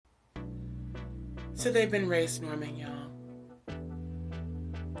So they've been race norming, y'all.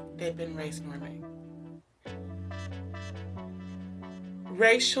 They've been race norming.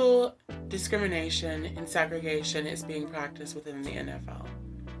 Racial discrimination and segregation is being practiced within the N.F.L,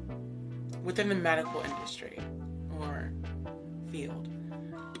 within the medical industry or field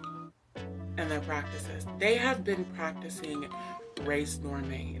and their practices. They have been practicing race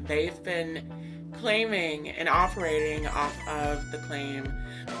norming. They've been claiming and operating off of the claim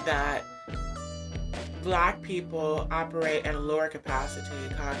that Black people operate at a lower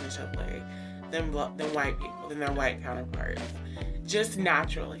capacity cognitively than white people, than their white counterparts. Just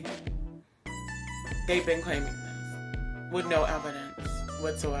naturally. They've been claiming this with no evidence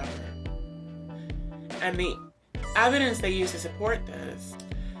whatsoever. And the evidence they use to support this,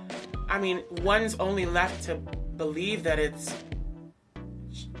 I mean, one's only left to believe that it's,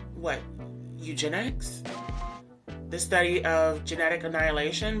 what, eugenics? The study of genetic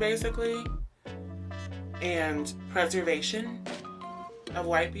annihilation, basically, and preservation of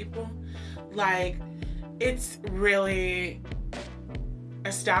white people. Like, it's really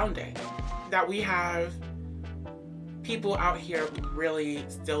astounding that we have people out here really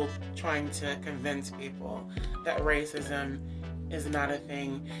still trying to convince people that racism is not a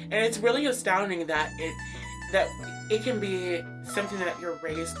thing. And it's really astounding that it can be something that you're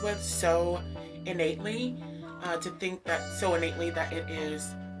raised with so innately, to think that so innately that it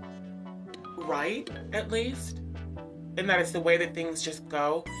is right, at least, and that it's the way that things just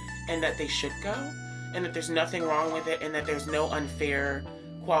go and that they should go, and that there's nothing wrong with it and that there's no unfair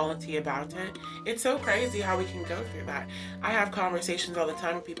quality about it. It's so crazy how we can go through that. I have conversations all the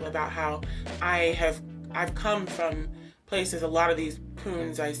time with people about how I've come from places, a lot of these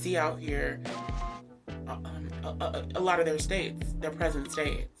coons I see out here, a lot of their states, their present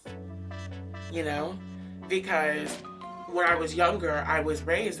states, you know, because when I was younger, I was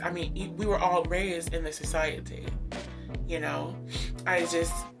raised, I mean, we were all raised in the society, you know. I was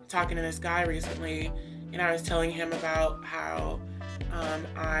just talking to this guy recently, and I was telling him about how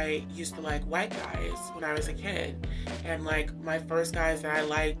I used to like white guys when I was a kid, and like my first guys that I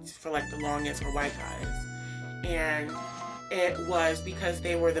liked for like the longest were white guys, and it was because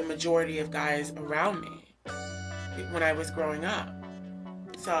they were the majority of guys around me when I was growing up.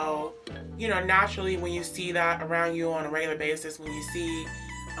 So, you know, naturally when you see that around you on a regular basis, when you see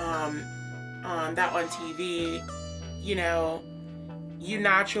that on TV, you know, you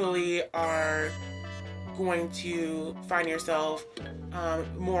naturally are going to find yourself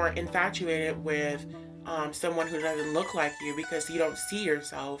more infatuated with someone who doesn't look like you, because you don't see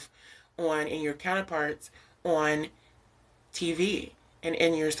yourself in your counterparts on TV and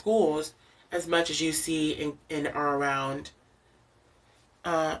in your schools as much as you see in or around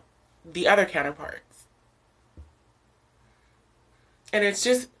the other counterparts. And it's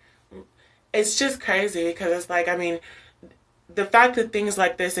just crazy, because it's like, I mean, the fact that things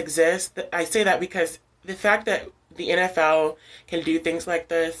like this exist, I say that because the fact that the NFL can do things like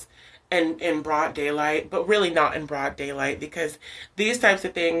this in broad daylight, but really not in broad daylight, because these types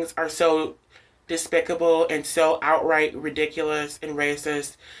of things are so despicable and so outright ridiculous and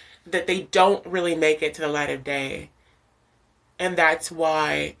racist that they don't really make it to the light of day. And that's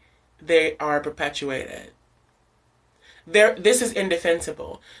why they are perpetuated. This is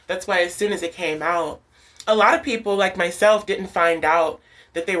indefensible. That's why as soon as it came out, a lot of people like myself didn't find out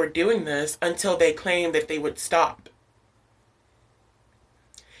that they were doing this until they claimed that they would stop.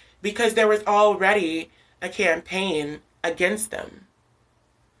 Because there was already a campaign against them,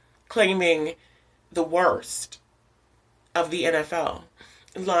 claiming the worst of the NFL.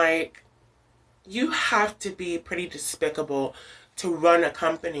 Like, you have to be pretty despicable to run a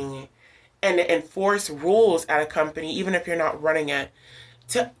company and enforce rules at a company, even if you're not running it,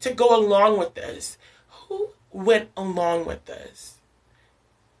 to go along with this. Who went along with this?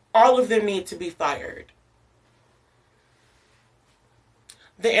 All of them need to be fired.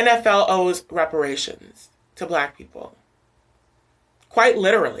 The NFL owes reparations to Black people. Quite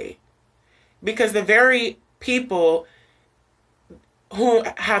literally. Because the very people who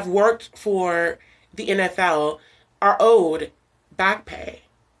have worked for the NFL are owed back pay.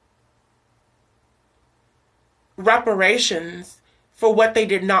 Reparations for what they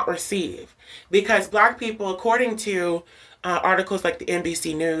did not receive. Because Black people, according to articles like the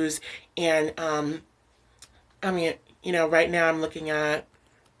NBC News, and I mean, you know, right now I'm looking at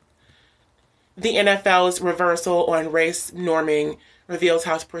the NFL's reversal on race norming reveals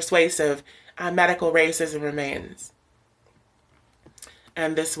how persuasive medical racism remains.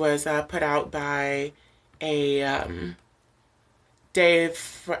 And this was put out by a I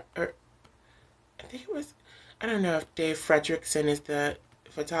think it was, I don't know if Dave Fredrickson is the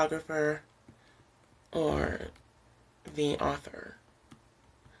photographer or the author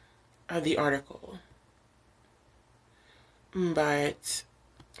of the article. But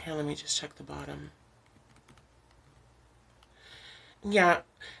here, let me just check the bottom. Yeah,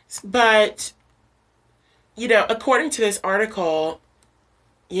 but, you know, according to this article,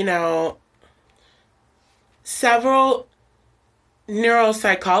 you know, several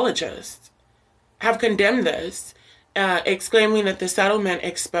neuropsychologists have condemned this, exclaiming that the settlement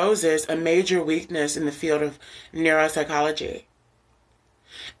exposes a major weakness in the field of neuropsychology.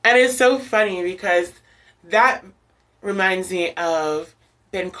 And it's so funny because that reminds me of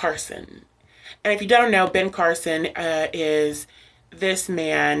Ben Carson. And if you don't know, Ben Carson is this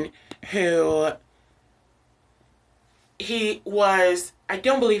man who he was, I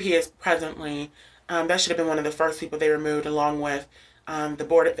don't believe he is presently. That should have been one of the first people they removed, along with the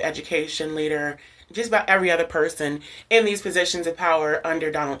Board of Education leader, just about every other person in these positions of power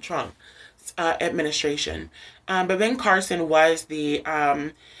under Donald Trump's administration. But Ben Carson was the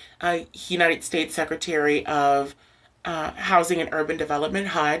United States Secretary of Housing and Urban Development,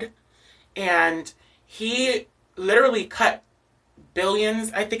 HUD, and he literally cut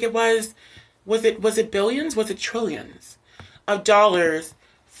billions, I think it was it billions? Was it trillions of dollars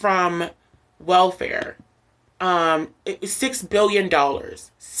from welfare? It was $6 billion.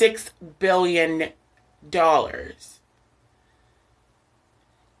 $6 billion.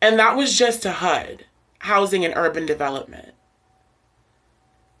 And that was just to HUD, Housing and Urban Development.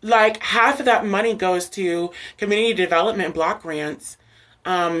 Like, half of that money goes to community development block grants.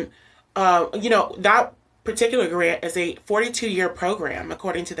 You know, that particular grant is a 42-year program,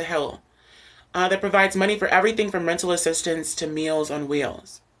 according to The Hill, that provides money for everything from rental assistance to Meals on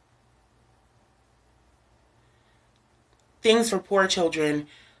Wheels. Things for poor children,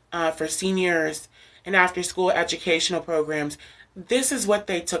 for seniors, and after-school educational programs. This is what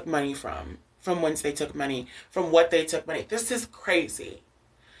they took money from whence they took money, from what they took money. This is crazy.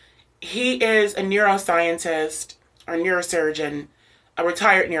 He is a neuroscientist or neurosurgeon, a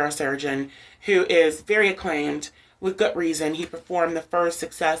retired neurosurgeon, who is very acclaimed with good reason. He performed the first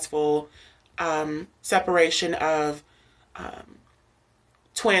successful separation of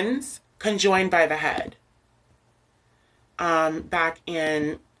twins conjoined by the head. Back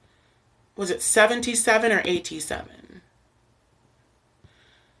in, was it 77 or 87?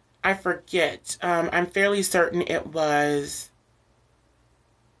 I forget. I'm fairly certain it was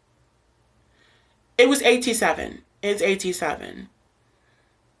 87. It's 87.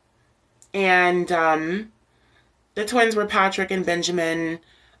 And the twins were Patrick and Benjamin,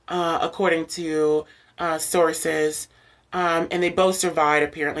 according to sources. And they both survived,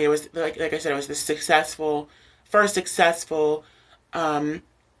 apparently. It was, like I said, it was the first successful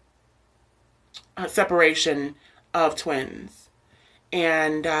separation of twins.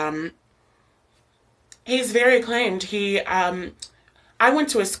 And he's very acclaimed. I went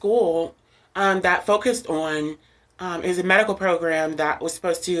to a school that focused on, is a medical program that was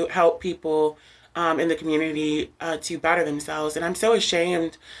supposed to help people in the community to better themselves. And I'm so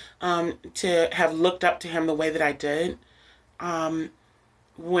ashamed to have looked up to him the way that I did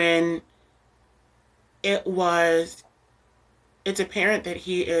when it's apparent that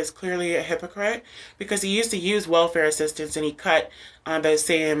he is clearly a hypocrite, because he used to use welfare assistance and he cut those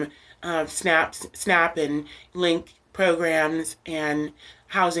same SNAP and link programs and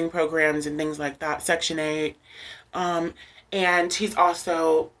housing programs and things like that, Section 8. And he's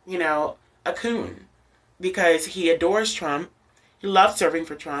also, you know, a coon because he adores Trump. He loves serving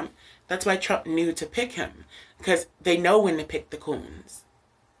for Trump. That's why Trump knew to pick him, because they know when to pick the coons.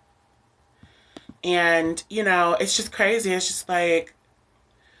 And, you know, it's just crazy. It's just like,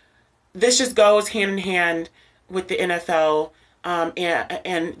 this just goes hand in hand with the N.F.L.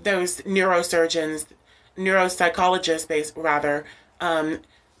 And those neurosurgeons, neuropsychologists, rather,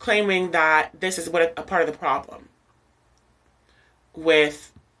 claiming that this is what a part of the problem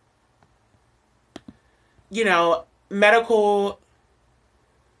with, you know, medical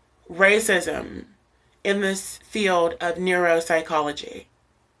racism in this field of neuropsychology.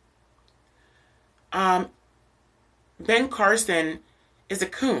 Ben Carson is a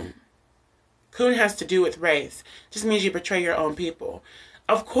coon. Coon has to do with race. Just means you betray your own people.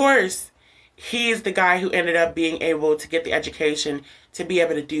 Of course, he's the guy who ended up being able to get the education to be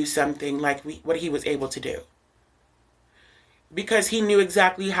able to do something like what he was able to do. Because he knew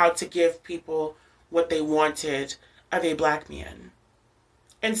exactly how to give people what they wanted of a black man,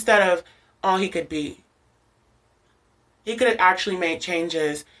 instead of all he could be. He could have actually made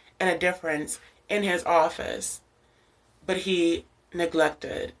changes and a difference in his office, but he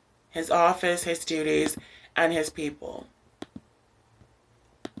neglected his office, his duties, and his people.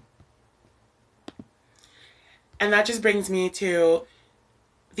 And that just brings me to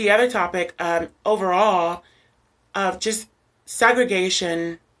the other topic, overall, of just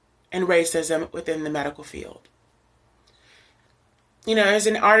segregation and racism within the medical field. You know, there's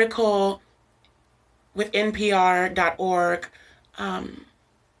an article with NPR.org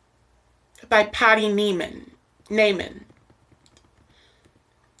by Patty Naiman.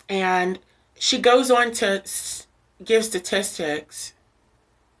 And she goes on to give statistics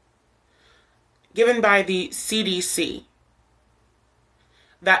given by the CDC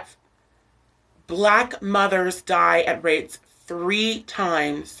that Black mothers die at rates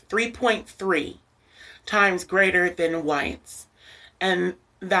 3.3 times greater than whites. And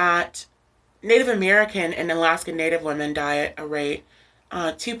that Native American and Alaska Native women die at a rate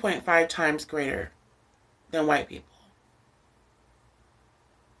 2.5 times greater than white people.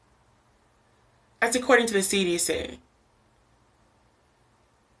 That's according to the CDC.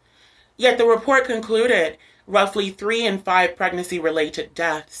 Yet the report concluded roughly 3 in 5 pregnancy-related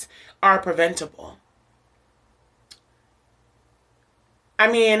deaths are preventable.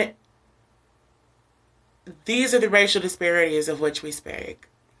 I mean, these are the racial disparities of which we speak.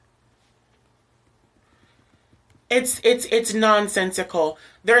 It's nonsensical.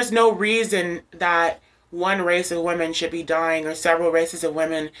 There's no reason that one race of women should be dying or several races of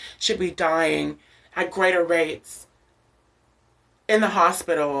women should be dying at greater rates in the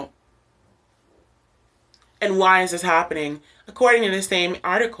hospital. And why is this happening? According to the same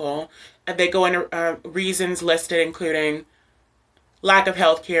article, they go into reasons listed, including lack of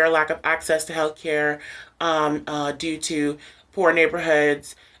health care, lack of access to health care due to poor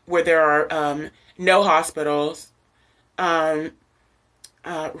neighborhoods where there are no hospitals,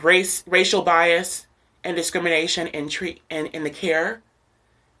 racial bias and discrimination in the care,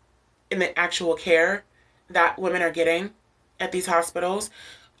 in the actual care that women are getting at these hospitals.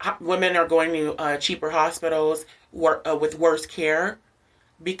 Women are going to cheaper hospitals with worse care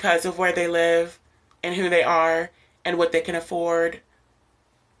because of where they live and who they are and what they can afford.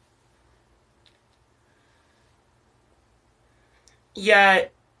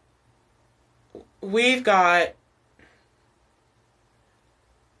 Yet, we've got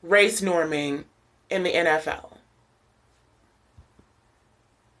race norming in the N.F.L.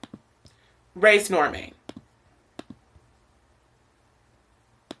 Race norming.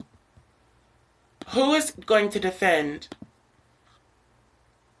 Who is going to defend?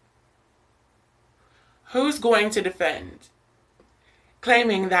 Who's going to defend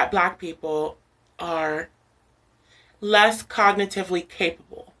claiming that Black people are less cognitively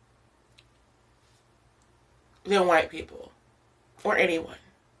capable than white people or anyone?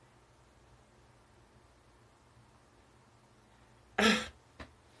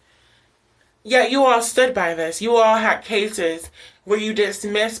 Yet you all stood by this. You all had cases where you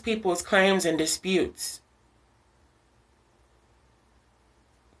dismissed people's claims and disputes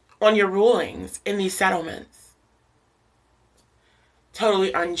on your rulings in these settlements.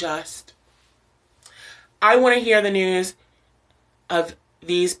 Totally unjust. I want to hear the news of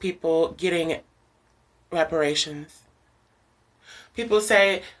these people getting reparations. People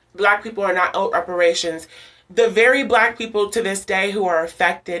say Black people are not owed reparations. The very Black people to this day who are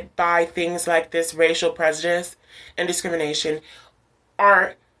affected by things like this racial prejudice and discrimination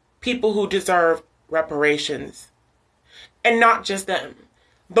are people who deserve reparations. And not just them.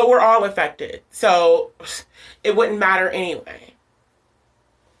 But we're all affected. So it wouldn't matter anyway.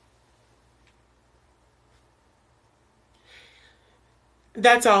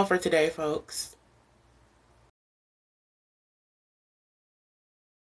 That's all for today, folks.